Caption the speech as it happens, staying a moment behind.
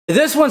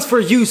This one's for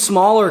you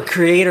smaller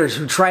creators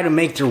who try to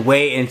make their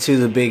way into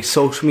the big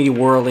social media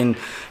world in,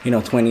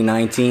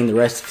 2019, the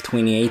rest of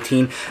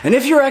 2018. And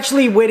if you're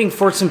actually waiting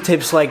for some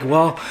tips like,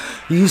 well,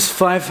 use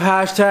 5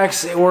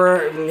 hashtags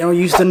or,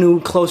 use the new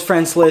close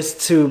friends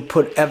list to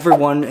put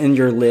everyone in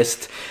your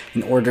list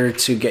in order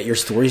to get your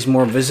stories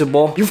more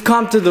visible, you've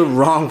come to the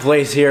wrong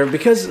place here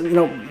because,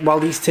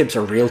 while these tips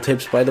are real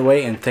tips, by the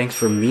way, and thanks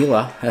for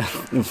Mila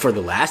for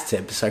the last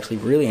tip, it's actually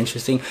really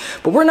interesting,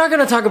 but we're not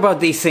going to talk about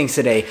these things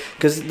today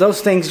because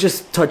those things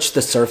just touch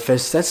the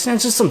surface. That's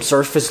just some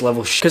surface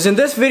level shit. Because in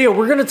this video,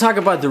 we're going to talk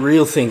about the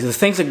real things, the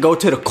things that go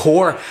to the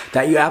core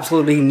that you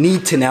absolutely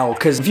need to know.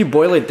 Because if you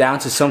boil it down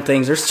to some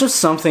things, there's just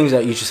some things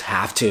that you just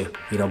have to,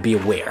 be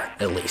aware,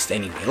 at least.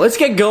 Anyway, let's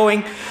get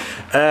going.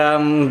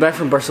 Back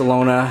from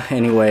Barcelona.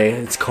 Anyway,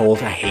 it's cold.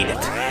 I hate it.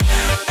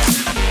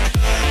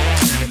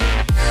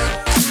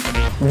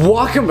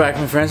 Welcome back,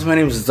 my friends. My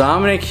name is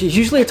Dominic.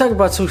 Usually I talk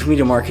about social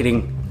media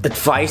marketing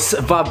advice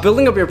about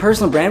building up your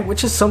personal brand,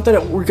 which is something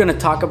that we're going to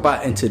talk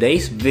about in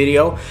today's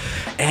video.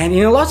 And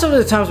lots of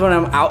the times when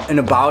I'm out and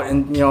about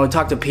and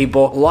talk to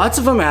people, lots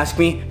of them ask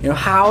me,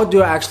 how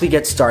do I actually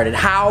get started?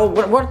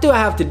 What do I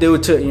have to do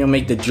to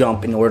make the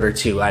jump in order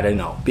to, I don't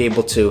know, be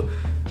able to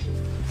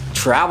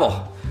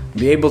travel,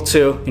 be able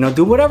to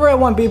do whatever I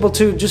want, be able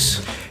to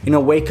just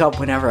wake up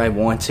whenever I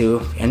want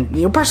to,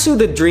 and pursue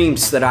the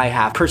dreams that I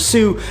have,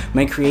 pursue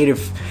my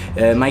creative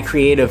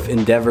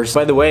endeavors.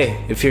 By the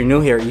way, if you're new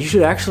here, you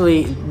should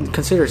actually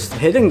consider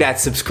hitting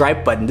that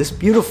subscribe button, this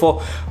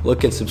beautiful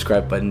looking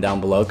subscribe button down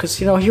below, because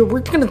here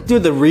we're gonna do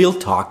the real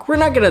talk. We're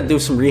not gonna do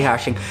some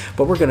rehashing,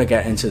 but we're gonna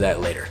get into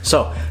that later.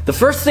 So the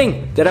first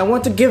thing that I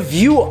want to give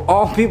you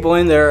all people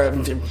in there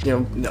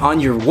on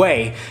your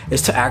way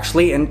is to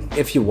actually, and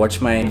if you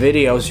watch my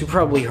videos, you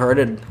probably heard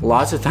it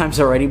lots of times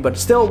already, but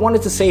still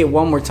wanted to say it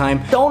one more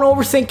time. Don't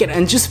overthink it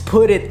and just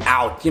put it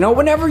out.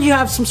 Whenever you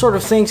have some sort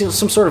of things,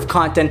 some sort of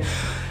content,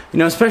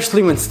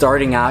 especially when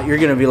starting out, you're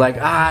gonna be like,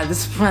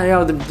 this,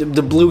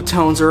 the blue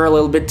tones are a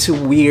little bit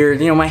too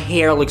weird. My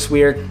hair looks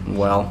weird.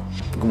 Well,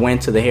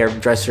 went to the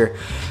hairdresser.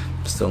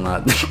 Still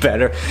not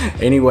better.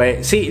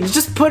 Anyway, see,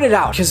 just put it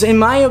out. Because in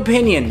my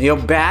opinion,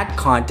 bad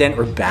content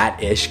or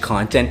bad-ish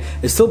content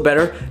is still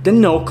better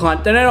than no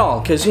content at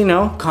all. Because,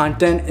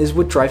 content is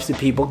what drives the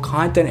people.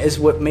 Content is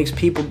what makes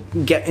people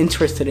get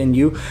interested in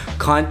you.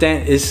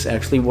 Content is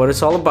actually what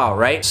it's all about,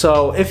 right?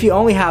 So if you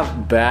only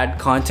have bad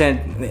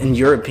content, in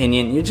your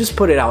opinion, you just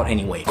put it out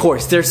anyway. Of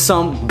course, there's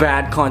some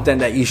bad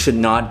content that you should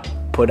not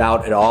put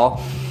out at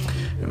all.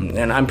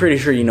 And I'm pretty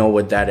sure you know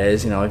what that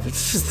is. If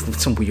it's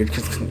just some weird,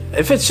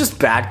 if it's just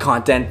bad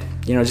content,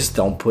 just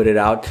don't put it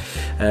out.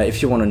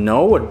 If you want to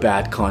know what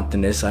bad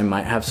content is, I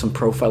might have some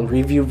profile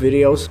review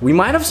videos. We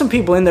might have some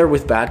people in there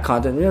with bad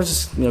content.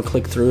 Just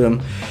click through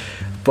them.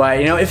 But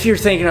if you're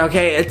thinking,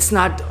 okay, it's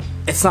not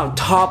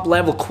top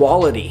level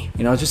quality,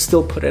 just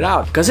still put it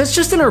out, because it's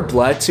just in our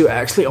blood to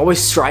actually always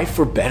strive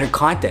for better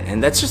content,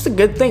 and that's just a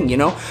good thing,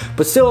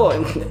 but still,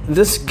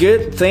 this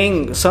good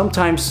thing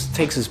sometimes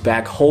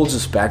holds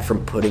us back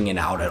from putting it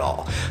out at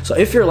all. So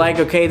if you're like,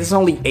 okay, this is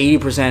only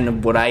 80%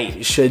 of what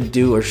I should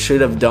do or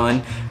should have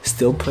done,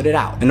 still put it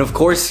out. And of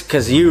course,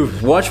 because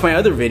you've watched my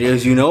other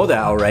videos, you know that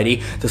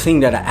already, the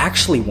thing that I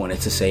actually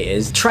wanted to say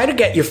is try to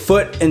get your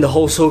foot in the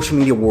whole social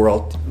media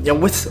world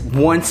with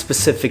one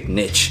specific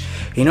niche.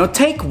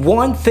 Take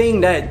one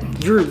thing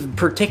that you're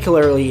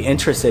particularly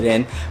interested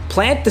in,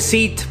 plant the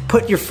seed,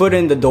 put your foot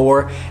in the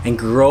door, and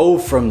grow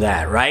from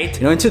that,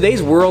 right? In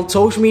today's world,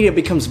 social media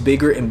becomes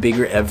bigger and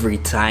bigger every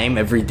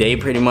day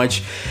pretty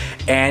much.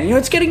 And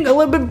it's getting a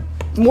little bit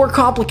more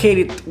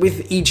complicated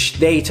with each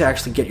day to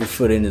actually get your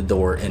foot in the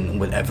door in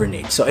whatever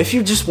niche. So if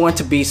you just want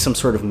to be some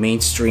sort of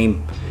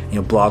mainstream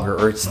blogger,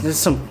 or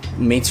some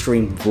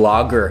mainstream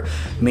vlogger,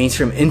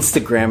 mainstream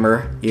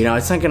Instagrammer,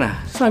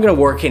 it's not gonna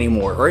work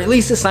anymore, or at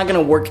least it's not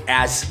gonna work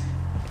as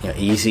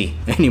easy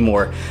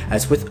anymore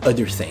as with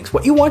other things.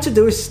 What you want to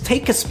do is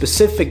take a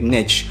specific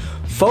niche,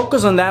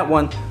 focus on that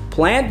one,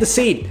 plant the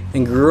seed,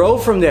 and grow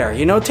from there.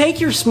 Take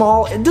your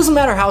small, it doesn't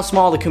matter how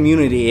small the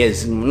community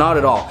is, not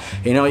at all.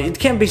 It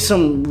can be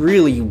some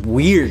really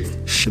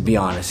weird, to be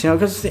honest,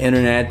 because it's the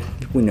internet,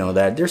 we know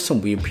that. There's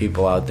some weird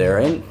people out there,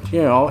 and,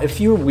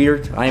 if you're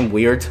weird, I'm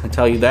weird, I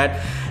tell you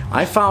that.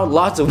 I found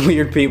lots of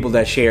weird people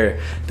that share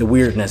the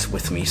weirdness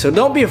with me, so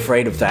don't be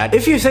afraid of that.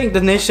 If you think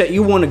the niche that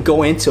you want to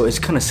go into is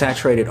kind of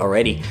saturated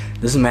already,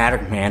 doesn't matter,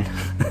 man.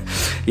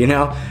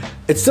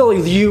 It's still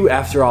you,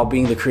 after all,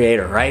 being the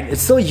creator, right?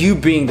 It's still you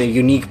being the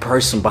unique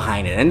person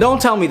behind it. And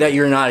don't tell me that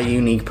you're not a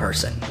unique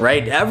person,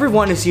 right?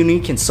 Everyone is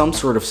unique in some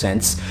sort of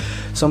sense.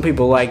 Some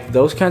people like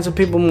those kinds of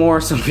people more,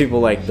 some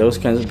people like those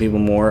kinds of people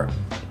more.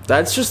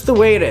 That's just the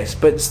way it is,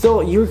 but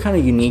still, you're kind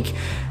of unique.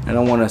 I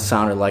don't want to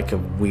sound like a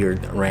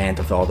weird rant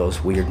of all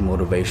those weird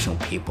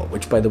motivational people,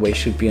 which, by the way,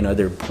 should be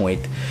another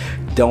point.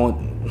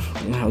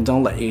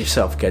 Don't let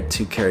yourself get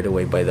too carried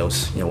away by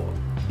those,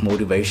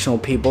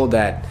 motivational people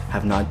that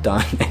have not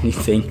done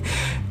anything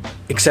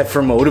except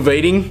for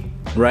motivating,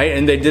 right?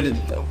 And they did it,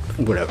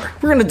 whatever.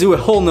 We're gonna do a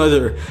whole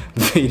nother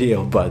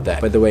video about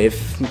that. By the way,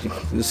 if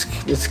this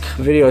this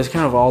video is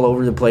kind of all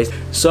over the place.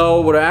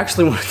 So what I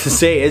actually wanted to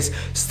say is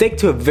stick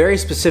to a very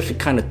specific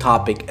kind of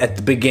topic at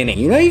the beginning.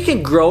 You know, you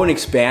can grow and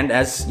expand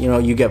as, you know,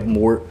 you get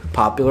more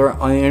popular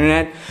on the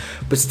internet,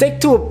 but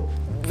stick to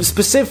a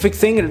specific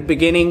thing at the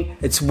beginning.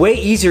 It's way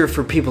easier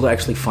for people to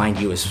actually find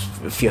you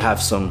if you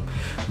have some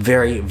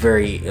very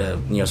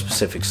you know,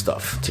 specific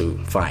stuff to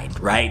find,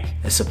 right?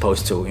 As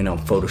opposed to, you know,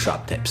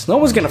 Photoshop tips. No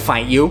one's gonna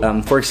find you.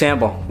 For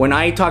example, when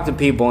I talk to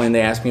people and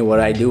they ask me what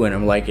I do, and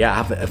I'm like, yeah,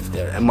 I have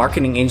a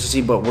marketing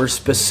agency, but we're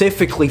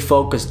specifically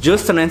focused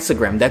just on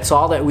Instagram. That's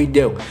all that we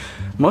do.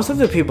 Most of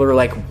the people are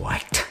like,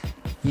 what?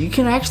 You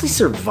can actually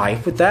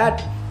survive with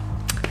that?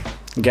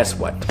 Guess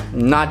what?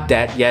 Not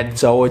that yet,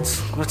 so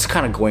it's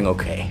kind of going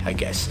okay, I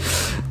guess.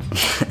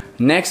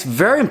 Next,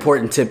 very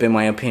important tip in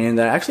my opinion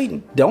that I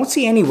actually don't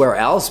see anywhere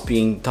else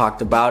being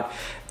talked about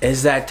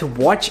is that to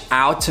watch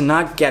out to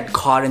not get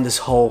caught in this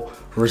whole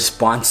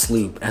response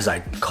loop, as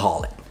I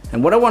call it.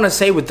 And what I want to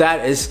say with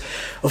that is,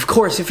 of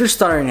course, if you're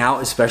starting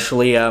out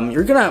especially,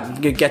 you're gonna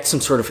get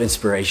some sort of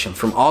inspiration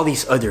from all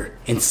these other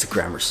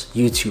Instagrammers,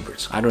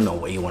 YouTubers. I don't know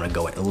what you want to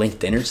go at,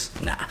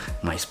 LinkedIners? Nah,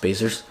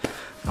 MySpacers.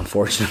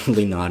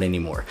 Unfortunately not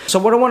anymore. So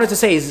what I wanted to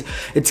say is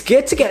it's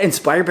good to get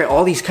inspired by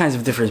all these kinds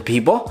of different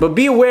people, but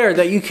be aware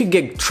that you could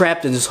get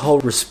trapped in this whole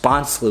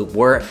response loop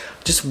where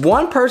just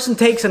one person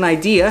takes an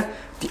idea,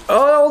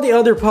 all the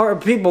other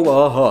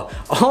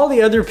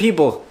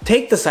people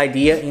take this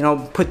idea, you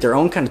know, put their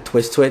own kind of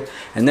twist to it,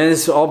 and then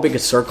it's all big a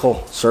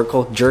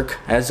circle jerk,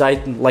 as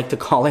I like to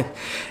call it.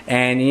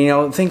 And you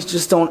know, things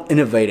just don't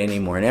innovate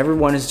anymore, and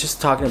everyone is just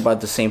talking about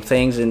the same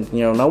things, and you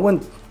know, no one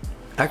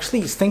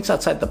actually thinks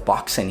outside the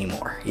box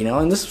anymore, you know,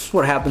 and this is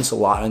what happens a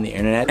lot on the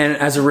internet. And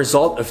as a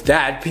result of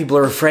that, people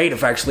are afraid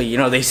of actually, you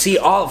know, they see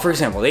all, for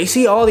example, they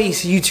see all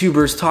these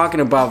YouTubers talking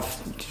about,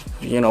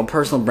 you know,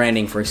 personal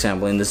branding, for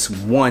example, in this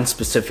one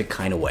specific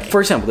kind of way.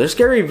 For example, there's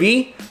Gary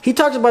Vee, he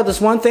talks about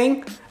this one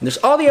thing, and there's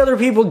all the other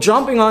people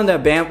jumping on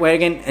that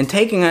bandwagon and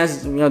taking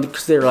as, you know,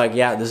 because they're like,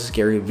 yeah, this is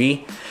Gary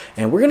Vee,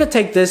 and we're gonna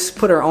take this,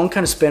 put our own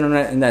kind of spin on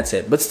it, and that's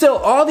it. But still,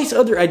 all these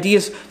other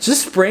ideas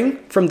just spring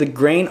from the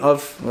grain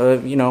of,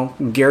 you know,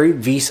 Gary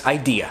Vee's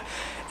idea.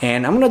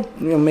 And I'm gonna,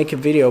 you know, make a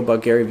video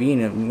about Gary Vee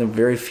in the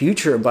very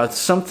future about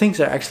some things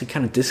that I actually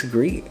kind of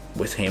disagree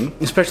with him.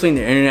 Especially in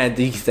the internet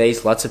these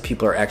days, lots of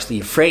people are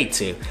actually afraid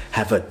to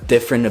have a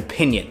different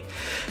opinion.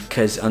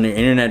 Because on the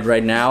internet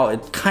right now,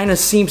 it kind of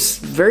seems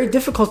very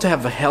difficult to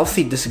have a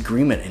healthy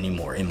disagreement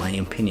anymore, in my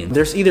opinion.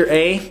 There's either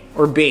A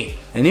or B.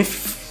 And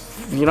if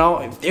you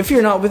know, if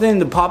you're not within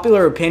the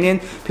popular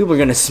opinion, people are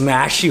gonna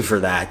smash you for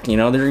that. You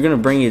know, they're gonna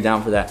bring you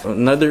down for that.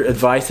 Another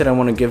advice that I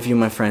want to give you,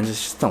 my friends, is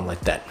just don't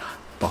let that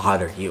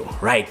bother you,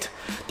 right?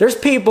 There's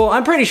people,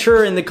 I'm pretty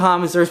sure in the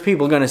comments, there's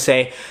people gonna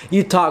say,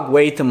 you talk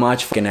way too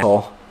much, fucking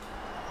asshole.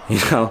 You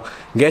know,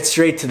 get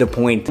straight to the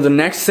point. The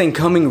next thing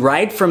coming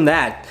right from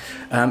that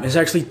is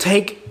actually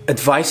take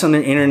advice on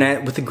the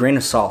internet with a grain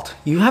of salt.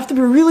 You have to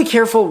be really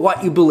careful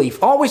what you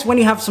believe. Always when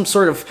you have some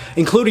sort of,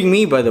 including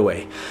me by the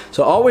way,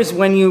 so always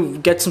when you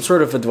get some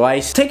sort of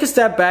advice, take a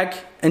step back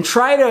and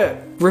try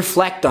to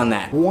reflect on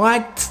that.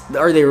 What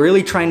are they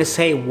really trying to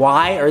say?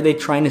 Why are they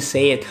trying to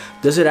say it?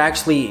 Does it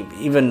actually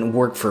even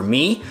work for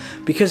me?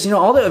 Because, you know,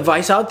 all the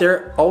advice out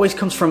there always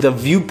comes from the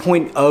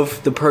viewpoint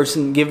of the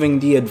person giving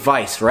the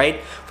advice, right?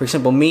 For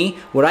example, me,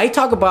 what I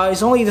talk about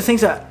is only the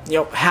things that, you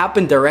know,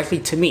 happen directly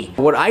to me.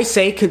 What I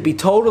say could be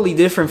totally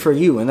different for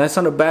you, and that's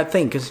not a bad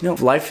thing, because, you know,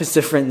 life is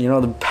different, you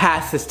know, the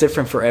path is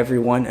different for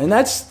everyone, and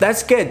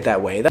that's good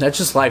that way. That's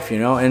just life, you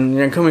know. And, you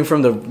know, coming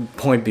from the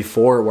point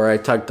before where I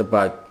talked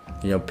about,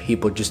 you know,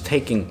 people just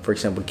taking, for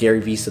example, Gary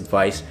Vee's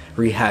advice,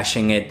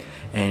 rehashing it,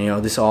 and, you know,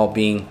 this all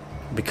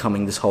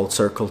becoming this whole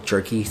circle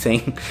jerky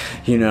thing,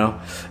 you know.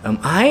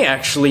 I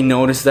actually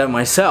noticed that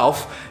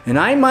myself, and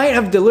I might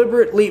have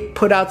deliberately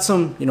put out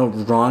some, you know,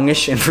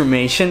 wrongish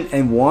information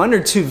in 1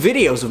 or 2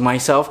 videos of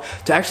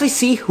myself to actually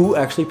see who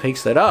actually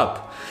picks that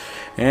up.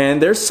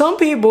 And there's some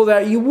people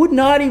that you would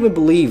not even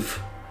believe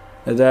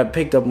that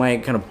picked up my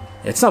kind of,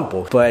 it's not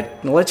bull,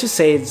 but let's just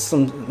say it's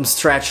some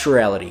stretched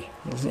reality.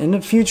 In the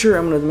future,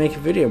 I'm gonna make a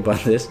video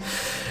about this.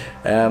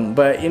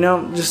 But, you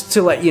know, just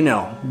to let you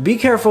know, be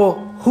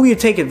careful who you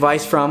take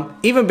advice from.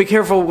 Even be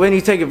careful when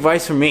you take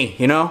advice from me,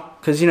 you know,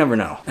 because you never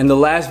know. And the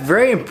last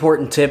very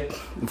important tip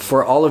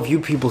for all of you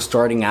people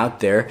starting out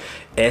there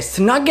is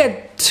to not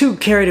get too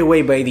carried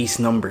away by these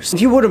numbers.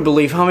 You wouldn't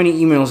believe how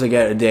many emails I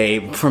get a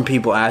day from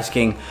people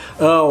asking,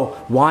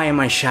 oh, why am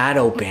I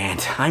shadow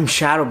banned? I'm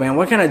shadow banned.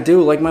 What can I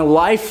do? Like, my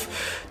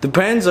life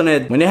depends on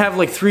it. When they have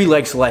like 3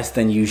 likes less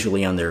than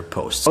usually on their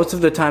posts. Most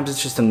of the times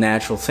it's just a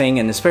natural thing,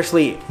 and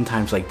especially in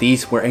times like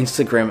these where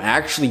Instagram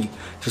actually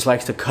just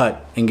likes to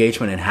cut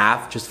engagement in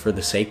half just for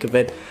the sake of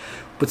it.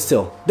 But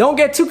still, don't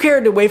get too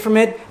carried away from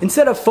it.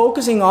 Instead of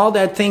focusing all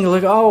that thing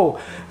like,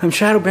 oh, I'm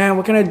shadow banned,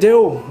 what can I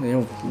do? You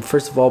know,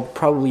 first of all,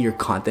 probably your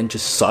content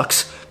just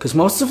sucks. Because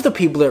most of the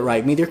people that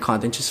write me, their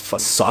content just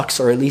sucks,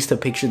 or at least a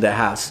picture that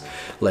has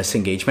less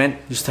engagement.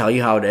 Just tell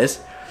you how it is.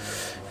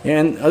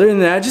 And other than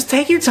that, just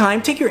take your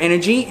time, take your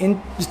energy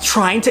in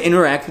trying to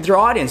interact with your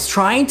audience,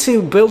 trying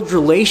to build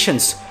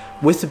relations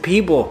with the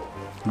people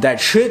that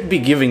should be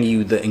giving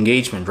you the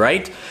engagement,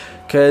 right?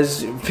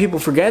 Because people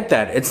forget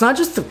that it's not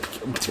just a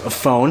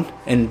phone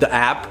and the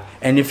app,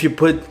 and if you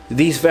put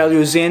these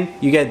values in,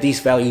 you get these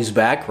values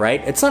back,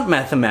 right? It's not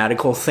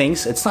mathematical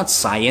things, it's not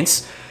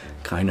science,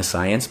 kind of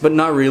science, but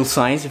not real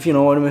science, if you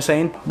know what I'm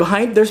saying.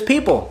 Behind, there's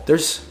people,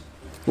 there's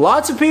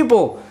lots of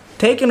people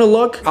taking a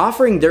look,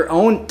 offering their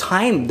own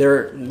time,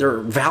 their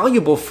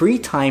valuable free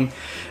time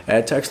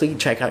to actually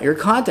check out your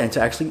content,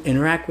 to actually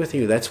interact with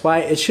you. That's why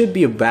it should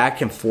be a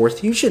back and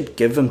forth. You should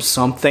give them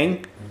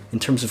something in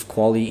terms of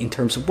quality, in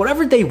terms of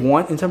whatever they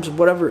want, in terms of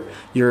whatever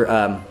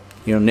your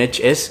niche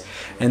is,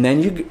 and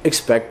then you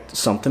expect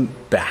something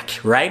back,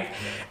 right?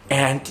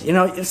 And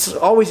it's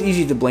always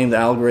easy to blame the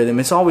algorithm.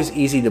 It's always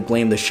easy to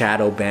blame the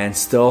shadow ban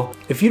still.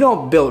 If you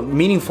don't build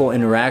meaningful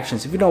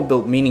interactions, if you don't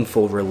build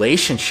meaningful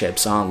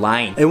relationships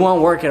online, it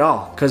won't work at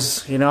all.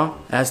 Because,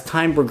 as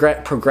time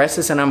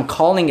progresses, and I'm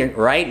calling it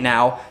right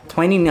now,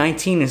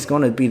 2019 is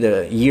going to be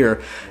the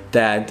year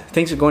that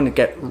things are going to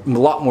get a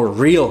lot more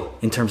real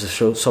in terms of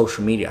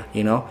social media,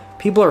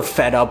 People are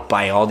fed up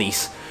by all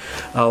these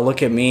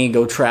look at me,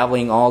 go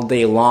traveling all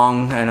day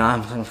long, and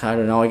I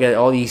don't know, I get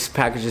all these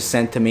packages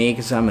sent to me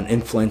because I'm an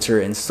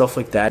influencer and stuff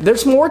like that.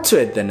 There's more to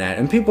it than that,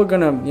 and people are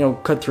gonna,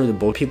 cut through the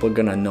bull. People are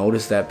gonna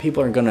notice that.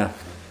 People are gonna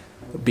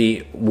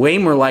be way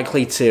more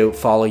likely to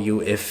follow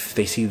you if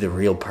they see the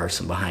real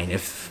person behind,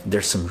 if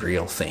there's some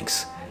real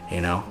things.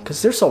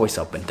 Because there's always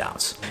up and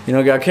downs.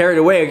 Got carried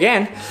away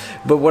again.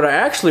 But what I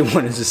actually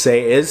wanted to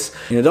say is,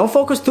 don't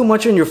focus too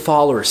much on your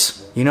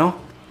followers,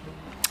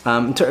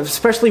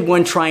 especially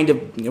when trying to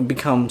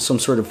become some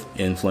sort of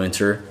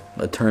influencer,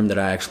 a term that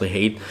I actually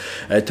hate,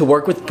 to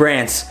work with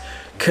brands.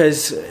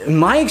 Because in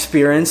my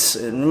experience,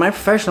 in my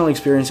professional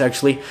experience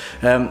actually,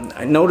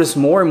 I noticed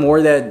more and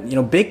more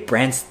that big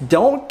brands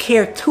don't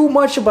care too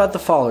much about the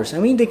followers. I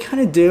mean, they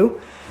kind of do.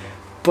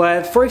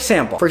 But for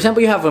example,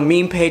 you have a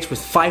meme page with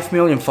 5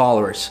 million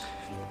followers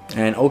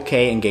and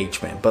okay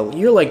engagement, but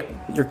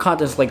your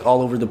content's like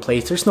all over the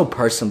place. There's no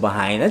person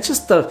behind. It's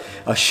just a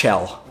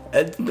shell.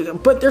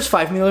 But there's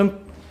 5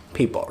 million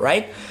people,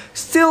 right?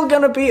 Still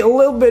gonna be a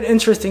little bit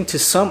interesting to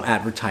some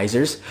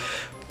advertisers.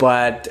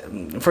 But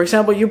for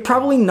example, you're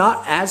probably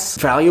not as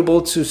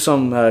valuable to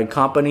some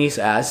companies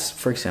as,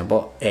 for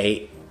example,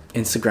 a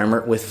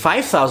Instagrammer with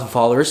 5,000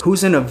 followers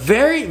who's in a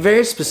very,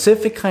 very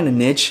specific kind of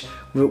niche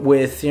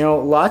with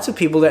lots of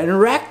people that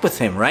interact with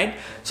him, right?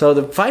 So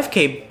the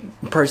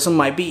 5K person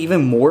might be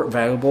even more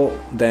valuable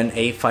than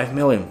a 5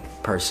 million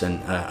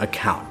person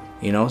account,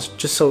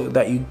 just so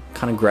that you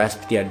kind of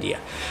grasp the idea.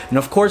 And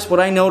of course, what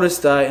I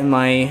noticed in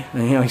my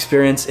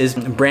experience is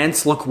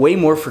brands look way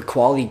more for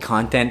quality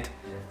content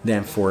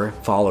than for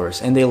followers,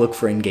 and they look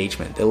for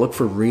engagement. They look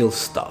for real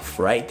stuff,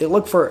 right? They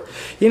look for,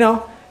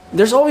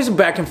 there's always a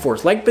back and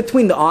forth, like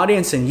between the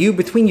audience and you,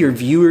 between your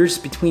viewers,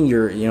 between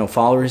your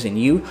followers and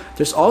you.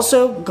 There's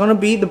also gonna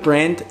be the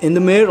brand in the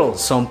middle at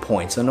some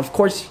points, and of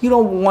course you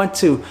don't want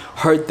to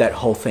hurt that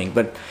whole thing.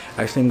 But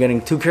actually, I'm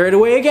getting too carried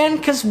away again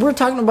because we're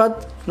talking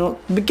about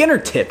beginner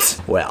tips.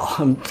 Well,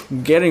 I'm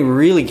getting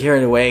really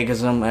carried away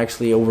because I'm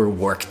actually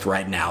overworked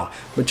right now.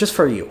 But just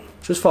for you,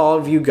 just for all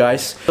of you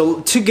guys,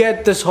 so to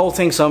get this whole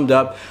thing summed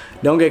up,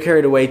 don't get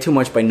carried away too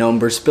much by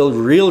numbers. Build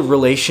real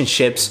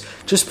relationships.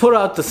 Just put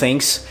out the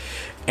things,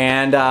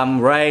 and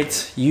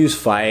use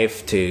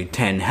 5 to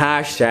 10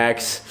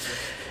 hashtags.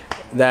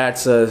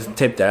 That's a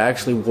tip that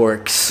actually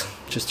works.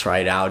 Just try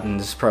it out, and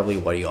this is probably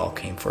what you all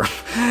came for.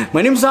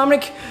 My name is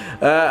Dominik.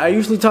 I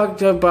usually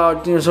talk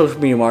about social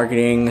media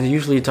marketing. I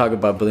usually talk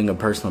about building a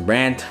personal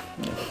brand.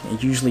 I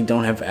usually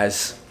don't have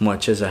as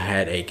much as a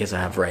headache as I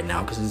have right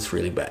now because it's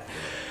really bad.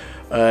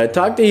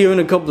 Talk to you in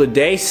a couple of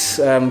days.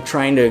 I'm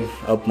trying to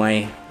up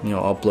my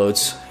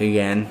uploads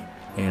again,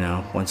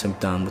 once I'm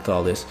done with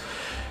all this.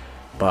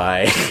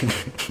 Bye.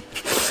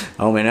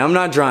 Oh man, I'm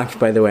not drunk,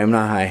 by the way. I'm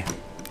not high.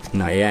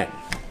 Not yet.